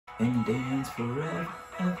and dance forever,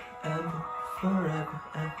 ever, ever, forever,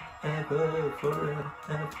 ever, ever, forever,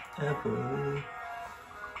 ever, ever.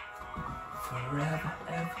 Forever,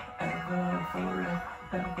 ever, ever, forever,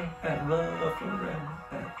 ever, ever, forever,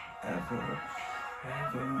 ever, ever,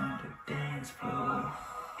 ever on the dance floor.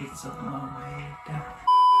 It's a long way down.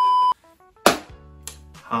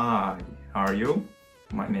 Hi, how are you?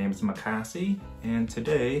 My name is Makasy, and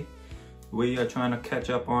today we are trying to catch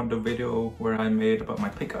up on the video where I made about my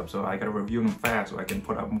pickup. So I gotta review them fast so I can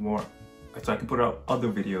put up more, so I can put out other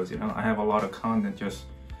videos. You know, I have a lot of content just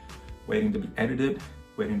waiting to be edited,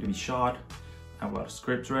 waiting to be shot. I have a lot of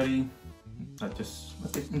scripts ready. Let's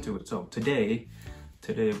get into it. So today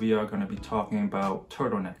we are going to be talking about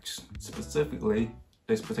turtlenecks, specifically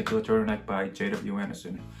this particular turtleneck by J.W.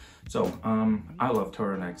 Anderson. So I love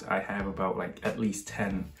turtlenecks. I have about like at least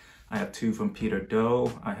 10. I have 2 from Peter Doe.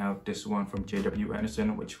 I have this one from J.W.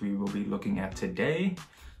 Anderson, which we will be looking at today.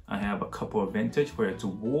 I have a couple of vintage where it's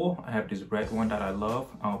wool. I have this red one that I love.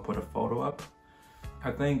 I'll put a photo up.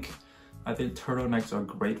 I think turtlenecks are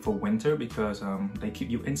great for winter because they keep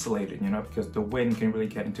you insulated, you know, because the wind can really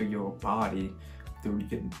get into your body through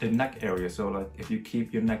the neck area. So like if you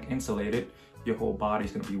keep your neck insulated, your whole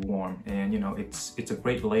body's gonna be warm, and you know it's a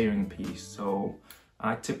great layering piece. So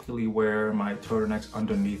I typically wear my turtlenecks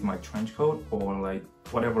underneath my trench coat or like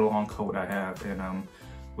whatever long coat I have. And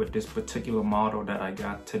with this particular model that I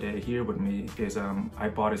got today here with me is I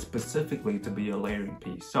bought it specifically to be a layering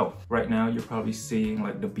piece. So right now you're probably seeing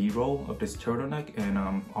like the B-roll of this turtleneck, and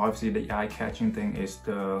obviously the eye-catching thing is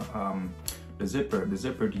the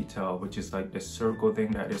zipper detail, which is like this circle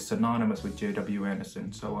thing that is synonymous with J.W.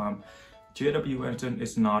 Anderson. So J.W. Anderson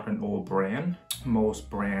is not an old brand. Most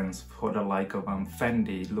brands, for the like of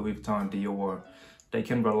Fendi, Louis Vuitton, Dior, they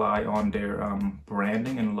can rely on their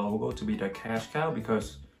branding and logo to be their cash cow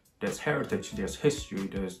because there's heritage, there's history,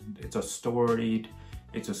 it's a storied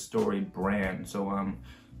brand. So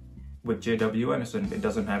with J.W. Anderson, it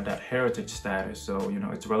doesn't have that heritage status. So you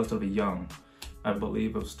know, it's relatively young. I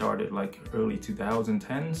believe it started like early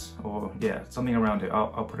 2010s, or yeah, something around it.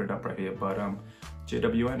 I'll put it up right here. But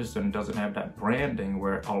J.W. Anderson doesn't have that branding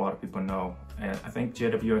where a lot of people know. And I think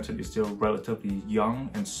J.W. Anderson is still relatively young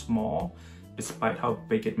and small, despite how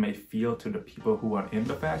big it may feel to the people who are in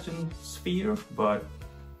the fashion sphere. But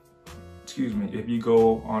excuse me, if you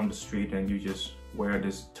go on the street and you just wear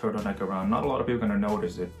this turtleneck around, not a lot of people are gonna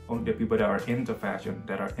notice it. Only the people that are into fashion,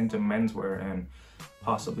 that are into menswear and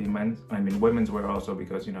possibly women's wear also,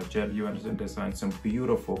 because you know J.W. Anderson designed some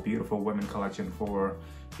beautiful women collection for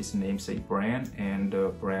his namesake brand and the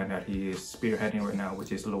brand that he is spearheading right now,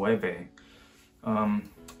 which is Loafers.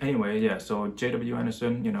 Anyway, yeah, so J.W.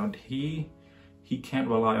 Anderson, you know, he can't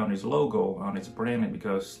rely on his logo, on his branding,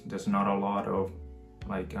 because there's not a lot of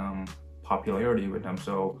like popularity with them.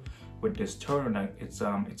 So with this turtleneck, it's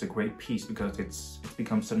a great piece because it's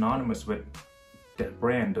become synonymous with that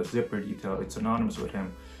brand, the zipper detail. It's synonymous with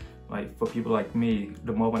him. Like for people like me,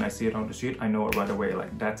 the moment I see it on the street, I know it right away.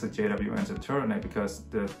 Like that's a J.W. Anderson turtleneck because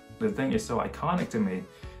the thing is so iconic to me.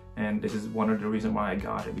 And this is one of the reasons why I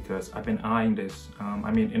got it, because I've been eyeing this.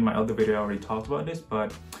 I mean, in my other video, I already talked about this,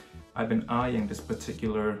 but I've been eyeing this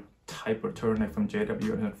particular type of turtleneck from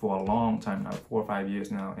J.W. Anderson for a long time now, 4 or 5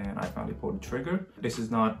 years now, and I finally pulled the trigger. This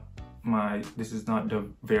is not the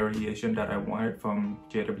variation that I wanted from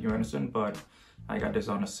J.W. Anderson, but I got this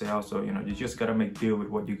on a sale, so you know, you just gotta make do with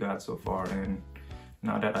what you got so far. And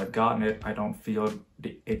now that I've gotten it, I don't feel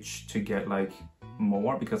the itch to get like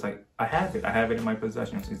more, because I have it in my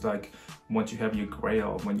possessions. It's like once you have your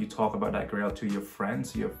grail, when you talk about that grail to your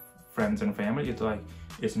friends and family, it's like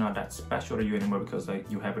it's not that special to you anymore because like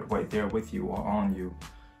you have it right there with you or on you.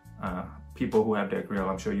 People who have that grail,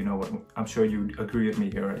 I'm sure you agree with me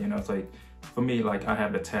here. You know, it's like for me, like I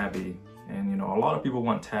have the tabby, and you know a lot of people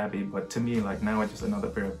want tabby, but to me, like now it's just another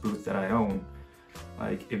pair of boots that I own.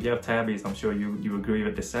 Like if you have tabbies, I'm sure you agree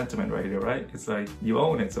with the sentiment right here, right? It's like you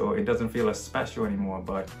own it, so it doesn't feel as special anymore.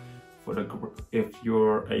 But if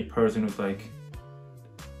you're a person who's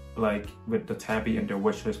like with the tabby in their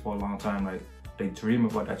wish list for a long time, like they dream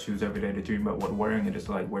about that shoes every day, they dream about what wearing it is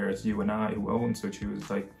like, whereas you and I who owns the shoes, it's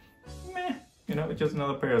like meh, you know, it's just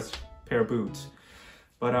another pair of boots.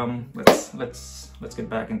 But let's get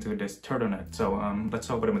back into this turtleneck. So let's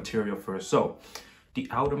talk about the material first. So the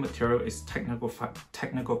outer material is technical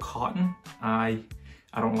cotton. I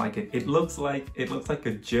don't like it. It looks like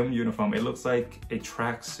a gym uniform. It looks like a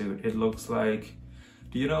tracksuit. It looks like,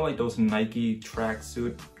 do you know like those Nike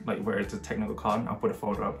tracksuit, like where it's a technical cotton? I'll put a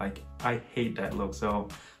photo up. Like I hate that look. So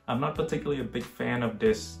I'm not particularly a big fan of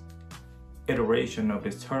this iteration of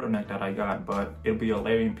this turtleneck that I got, but it'll be a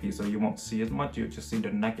layering piece, so you won't see as much. You just see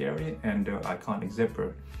the neck area and the iconic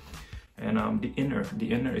zipper. And the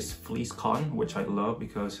inner is fleece cotton, which I love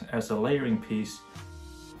because as a layering piece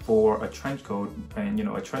for a trench coat, and you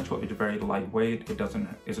know, a trench coat is very lightweight.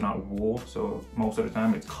 It's not wool, so most of the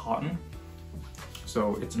time it's cotton,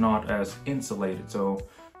 so it's not as insulated. So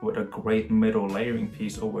with a great middle layering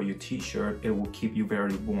piece over your t-shirt, it will keep you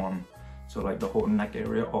very warm. So like the whole neck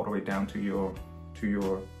area all the way down to your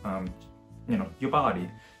you know, your body,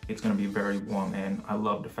 it's gonna be very warm. And I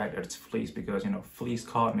love the fact that it's fleece because, you know, fleece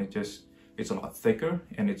cotton it's a lot thicker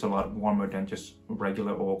and it's a lot warmer than just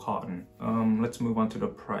regular old cotton. Let's move on to the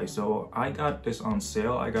price. So I got this on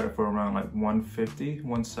sale. I got it for around like 150,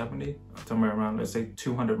 170, somewhere around, let's say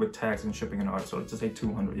 200 with tax and shipping and all. So let's just say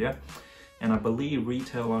 200, yeah. And I believe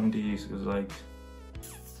retail on these is like,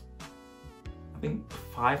 I think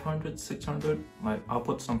 500, 600. Like I'll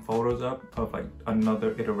put some photos up of like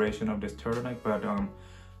another iteration of this turtleneck, but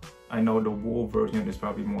I know the wool version is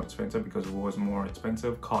probably more expensive because wool is more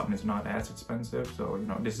expensive. Cotton is not as expensive. So, you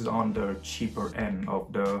know, this is on the cheaper end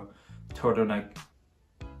of the turtleneck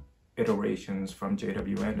iterations from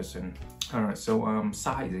JW Anderson. All right, so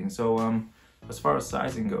sizing. So as far as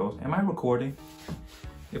sizing goes, am I recording?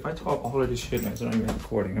 If I talk all of this shit and it's not even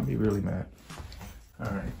recording, I'll be really mad.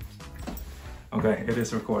 All right. Okay, it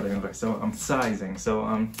is recording. Okay, so sizing. So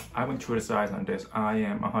I went through the size on this. I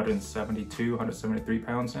am 172, 173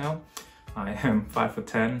 pounds now. I am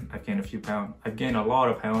 5'10". I've gained a few pounds. I've gained a lot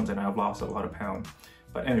of pounds and I've lost a lot of pounds.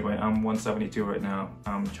 But anyway, I'm 172 right now.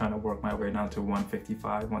 I'm trying to work my way down to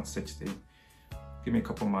 155, 160. Give me a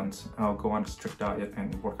couple months. I'll go on a strict diet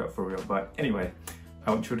and work out for real. But anyway,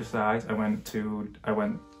 I went through the size. I went to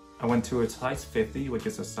a size 50, which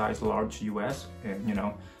is a size large US, and you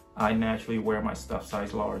know, I naturally wear my stuff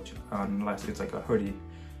size large unless it's like a hoodie.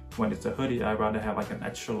 When it's a hoodie, I'd rather have like an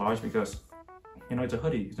extra large because, you know, it's a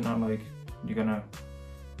hoodie. It's not like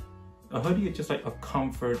a hoodie is just like a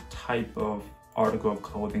comfort type of article of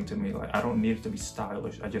clothing to me. Like I don't need it to be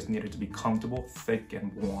stylish. I just need it to be comfortable, thick,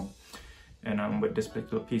 and warm. And with this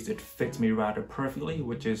particular piece, it fits me rather perfectly,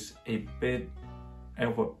 which is a bit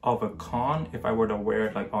of a con if I were to wear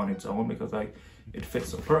it like on its own, because like it fits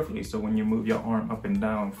so perfectly. So when you move your arm up and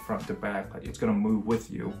down, front to back, like it's gonna move with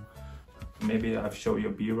you. Maybe I've showed you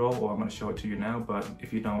a B-roll, or I'm gonna show it to you now, but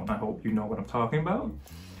if you don't, I hope you know what I'm talking about.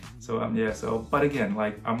 So yeah, so but again,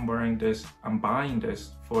 like I'm buying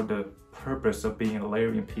this for the purpose of being a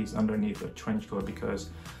layering piece underneath a trench coat, because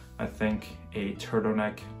I think a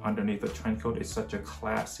turtleneck underneath a trench coat is such a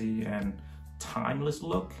classy and timeless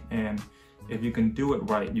look. And if you can do it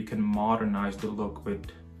right, you can modernize the look with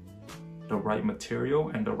the right material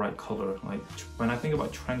and the right color. Like when I think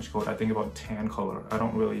about trench coat, I think about tan color. I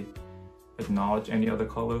don't really acknowledge any other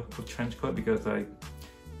color for trench coat, because like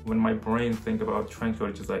when my brain think about trench coat,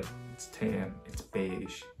 it's just like it's tan, it's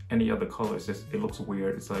beige. Any other color, it's just, it looks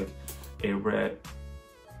weird. It's like a red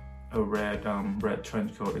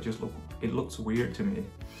trench coat. It looks weird to me.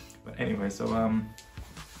 But anyway, so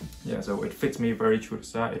yeah, so it fits me very true to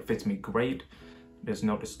size. It fits me great. There's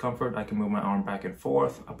no discomfort. I can move my arm back and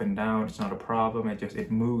forth, up and down. It's not a problem.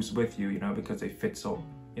 It moves with you, you know, because it fits so,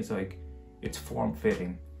 it's like, it's form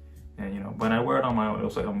fitting. And you know, when I wear it on my own, it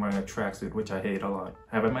looks like I'm wearing a tracksuit, which I hate a lot.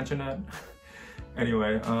 Have I mentioned that?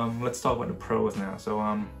 Anyway, let's talk about the pros now.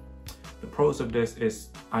 So the pros of this is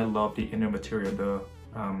I love the inner material,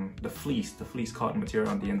 the fleece cotton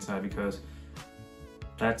material on the inside, because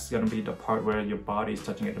that's gonna be the part where your body is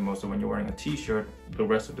touching it the most. So when you're wearing a t-shirt, the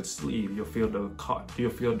rest of the sleeve, you'll feel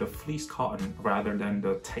the fleece cotton rather than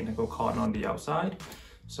the technical cotton on the outside.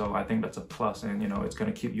 So I think that's a plus, and you know, it's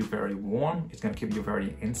gonna keep you very warm. It's gonna keep you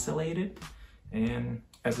very insulated. And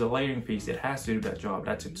as a layering piece, it has to do that job.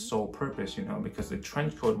 That's its sole purpose, you know, because the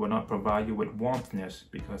trench coat will not provide you with warmthness,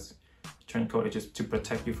 because the trench coat is just to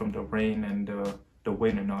protect you from the rain and the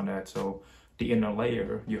wind and all that. So the inner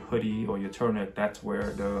layer, your hoodie or your turtleneck, that's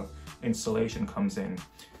where the insulation comes in.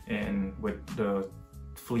 And with the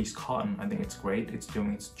fleece cotton, I think it's great. It's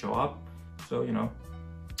doing its job. So, you know,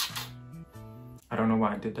 I don't know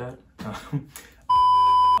why I did that.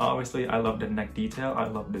 Obviously, I love the neck detail. I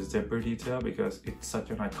love the zipper detail because it's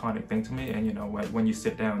such an iconic thing to me. And you know, when you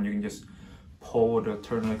sit down, you can just pull the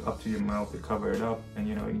turtleneck up to your mouth to cover it up, and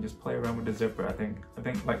you know, you can just play around with the zipper. I think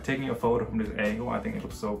like taking a photo from this angle, I think it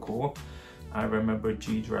looks so cool. I remember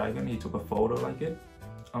G-Dragon, he took a photo like it.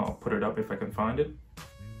 I'll put it up if I can find it.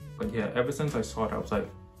 But yeah, ever since I saw it, I was like,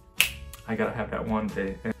 I gotta have that one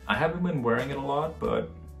day. And I haven't been wearing it a lot, but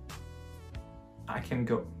I can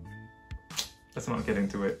go. let's not get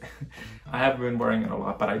into it. I have been wearing it a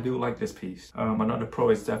lot, but I do like this piece. Another pro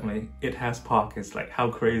is definitely, it has pockets. Like, how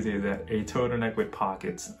crazy is that? A turtleneck with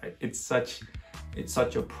pockets. It's such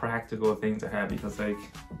a practical thing to have, because like,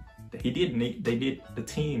 the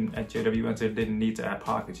team at JWN didn't need to add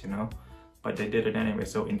pockets, you know? But they did it anyway,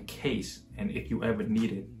 so in case, and if you ever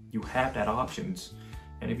need it, you have that options.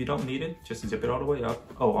 And if you don't need it, just zip it all the way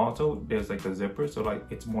up. Oh, also, there's like a zipper, so like,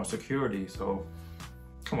 it's more security, so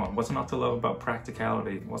come on, what's not to love about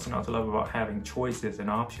practicality? What's not to love about having choices and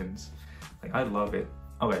options? Like, I love it.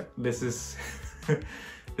 Okay, this is,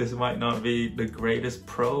 this might not be the greatest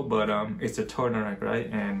pro, but it's a turtleneck, right?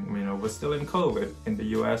 And you know, we're still in COVID. In the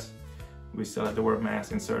US, we still have to wear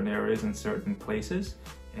masks in certain areas, in certain places.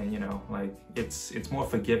 And you know, like, it's more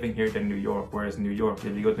forgiving here than New York. Whereas New York,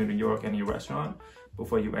 if you go to New York, any restaurant,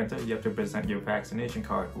 before you enter, you have to present your vaccination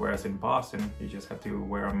card. Whereas in Boston, you just have to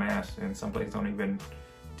wear a mask, and some places don't even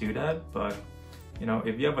do that. But you know,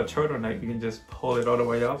 if you have a turtleneck, you can just pull it all the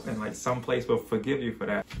way up, and like, some place will forgive you for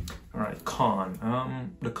that. All right,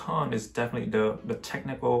 con. The con is definitely the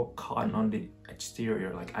technical cotton on the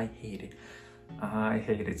exterior. Like, I hate it. I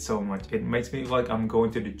hate it so much. It makes me like I'm going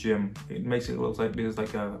to the gym. It makes it look like there's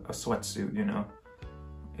like a sweatsuit, you know?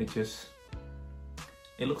 It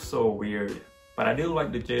looks so weird. But I do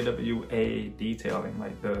like the JWA detailing,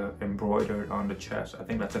 like the embroidered on the chest. I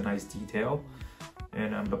think that's a nice detail.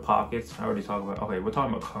 And the pockets, I already talked about. Okay, we're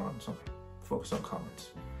talking about cons. Okay, focus on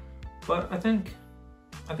cons. But I think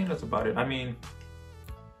that's about it. I mean,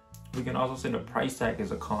 we can also say the price tag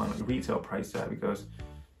is a con, like retail price tag,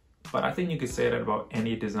 but I think you could say that about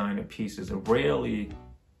any designer pieces. Rarely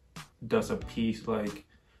does a piece, like,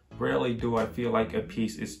 rarely do I feel like a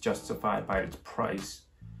piece is justified by its price.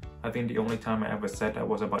 I think the only time I ever said that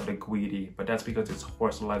was about the Guidi, but that's because it's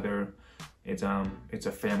horse leather. It's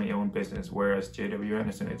a family-owned business, whereas JW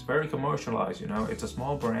Anderson, it's very commercialized, you know? It's a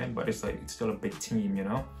small brand, but it's like, it's still a big team, you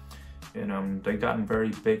know? And they've gotten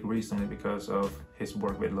very big recently because of his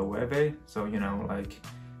work with Loafers. So, you know, like,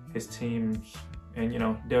 his teams, and you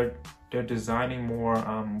know, they're designing more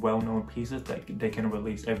well-known pieces that they can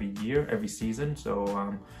release every year, every season.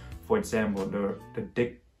 So for example, the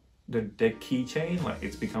Dick keychain, like,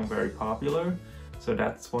 it's become very popular, so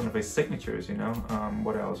that's one of his signatures, you know.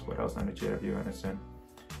 What else under JW Anderson?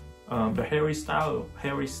 The Harry Style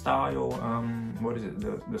what is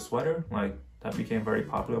it, the sweater, like, that became very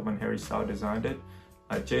popular when Harry Style designed it.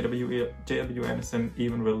 JW Anderson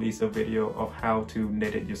even released a video of how to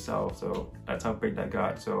knit it yourself, so that's how big that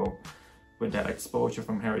got. So with that exposure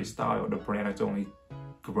from Harry Style, the brand has only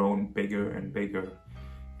grown bigger and bigger.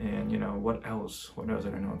 And you know, what else are they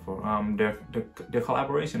known for? Their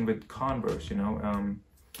collaboration with Converse, you know.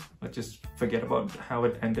 Let's just forget about how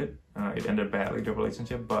it ended. It ended badly, the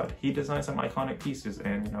relationship, but he designed some iconic pieces,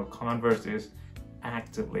 and you know, Converse is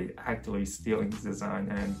actively stealing his design,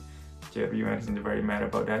 and JW Anderson is very mad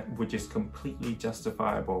about that, which is completely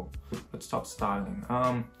justifiable. Let's talk styling.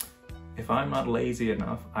 If I'm not lazy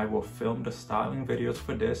enough, I will film the styling videos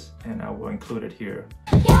for this, and I will include it here.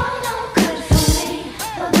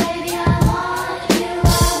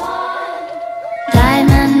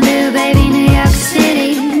 Diamond blue, baby, New York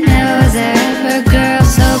City. Never was there ever a girl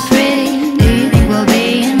so pretty. Do you think we'll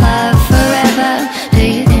be in love forever? Do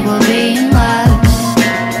you think we'll be in love?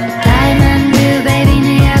 Diamond blue, baby,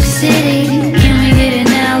 New York City. Can we get it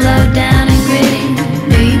now, low down and gritty?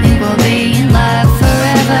 Do you think we'll be in love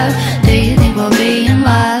forever? Do you think we'll be in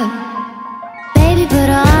love? Baby, put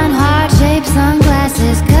on heart-shaped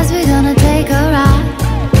sunglasses, 'cause we're gonna take a ride.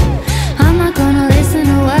 I'm not gonna listen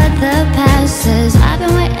to what the past says. I've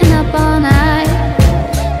been waiting up all night.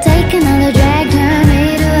 Take another drag, turn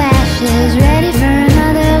me to ashes. Ready for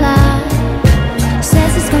another lie.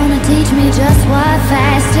 Says it's gonna teach me just what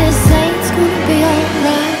fast is. Say it's gonna be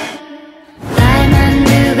alright. Diamond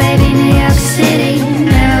blue, baby, New York City.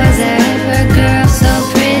 Never was there ever a girl so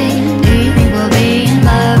pretty. Do you think we'll be in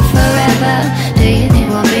love forever? Do you think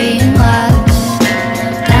we'll be in love?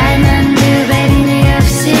 Diamond blue, baby, New York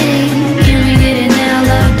City. Can we get it now,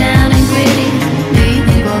 low down and gritty? Do you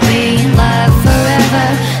think we'll be in love forever?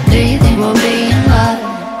 Do you think we'll be in love?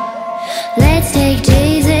 Let's take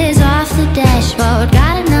Jesus off the dashboard.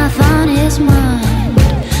 Got enough on his mind.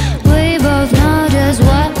 We both know just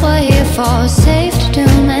what we're here for. Saved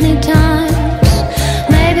too many times.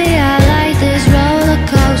 Maybe I like this roller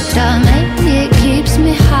coaster. Maybe it keeps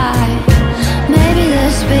me high. Maybe the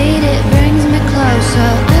speed, it brings me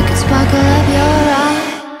closer. I could sparkle up your eye.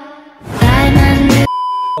 Diamond.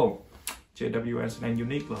 Oh, JW Anderson and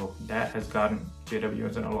Uniqlo. That has gotten JW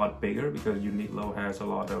Anderson a lot bigger, because Uniqlo has a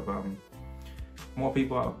lot of more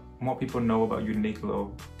people know about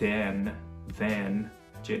Uniqlo than than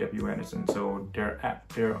JW Anderson. So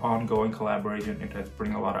their ongoing collaboration, it has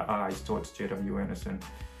bring a lot of eyes towards JW Anderson.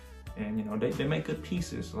 And you know, they make good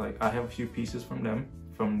pieces. Like I have a few pieces from them,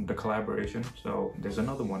 from the collaboration. So there's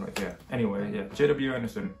another one right there. Anyway, yeah, JW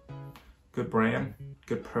Anderson, good brand,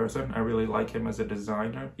 good person. I really like him as a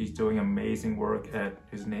designer. He's doing amazing work at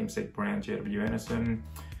his namesake brand, JW Anderson,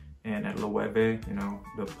 and at Loewe, you know,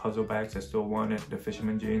 the puzzle bags I still wanted, the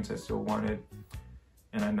fisherman jeans I still wanted.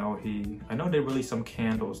 And I know they released some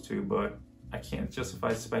candles too, but I can't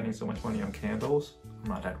justify spending so much money on candles. I'm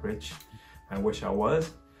not that rich. I wish I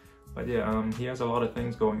was. But yeah, he has a lot of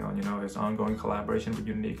things going on, you know, his ongoing collaboration with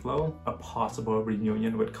Uniqlo, a possible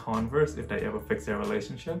reunion with Converse if they ever fix their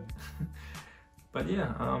relationship. But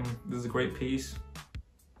yeah, this is a great piece.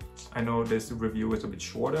 I know this review is a bit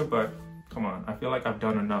shorter, but come on, I feel like I've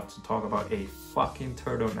done enough to talk about a fucking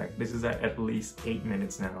turtleneck. This is at least 8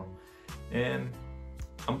 minutes now. And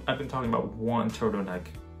I've been talking about one turtleneck.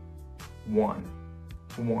 One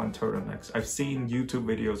turtleneck. I've seen YouTube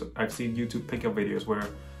videos, I've seen YouTube pickup videos where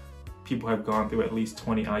people have gone through at least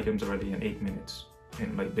 20 items already in 8 minutes.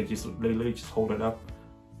 And like they literally just hold it up.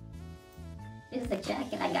 This is the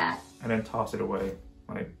jacket I got. And then toss it away.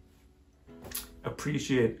 Like,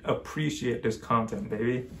 appreciate this content,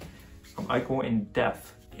 baby. I go in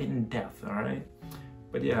depth, all right?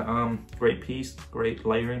 But yeah, great piece, great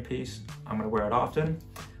layering piece. I'm gonna wear it often.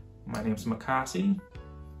 My name's Makasy.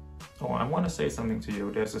 Oh, I wanna say something to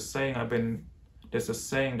you. There's a saying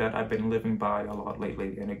that I've been living by a lot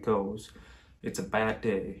lately, and it goes, it's a bad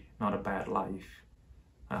day, not a bad life.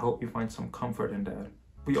 I hope you find some comfort in that.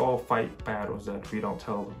 We all fight battles that we don't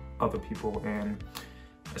tell other people, and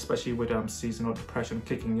especially with seasonal depression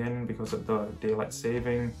kicking in because of the daylight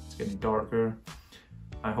saving, it's getting darker.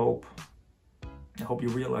 I hope you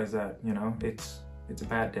realize that, you know, it's a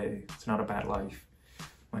bad day, it's not a bad life.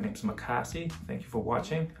 My name's Makasy. Thank you for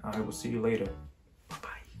watching. I will see you later.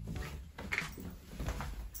 Bye-bye.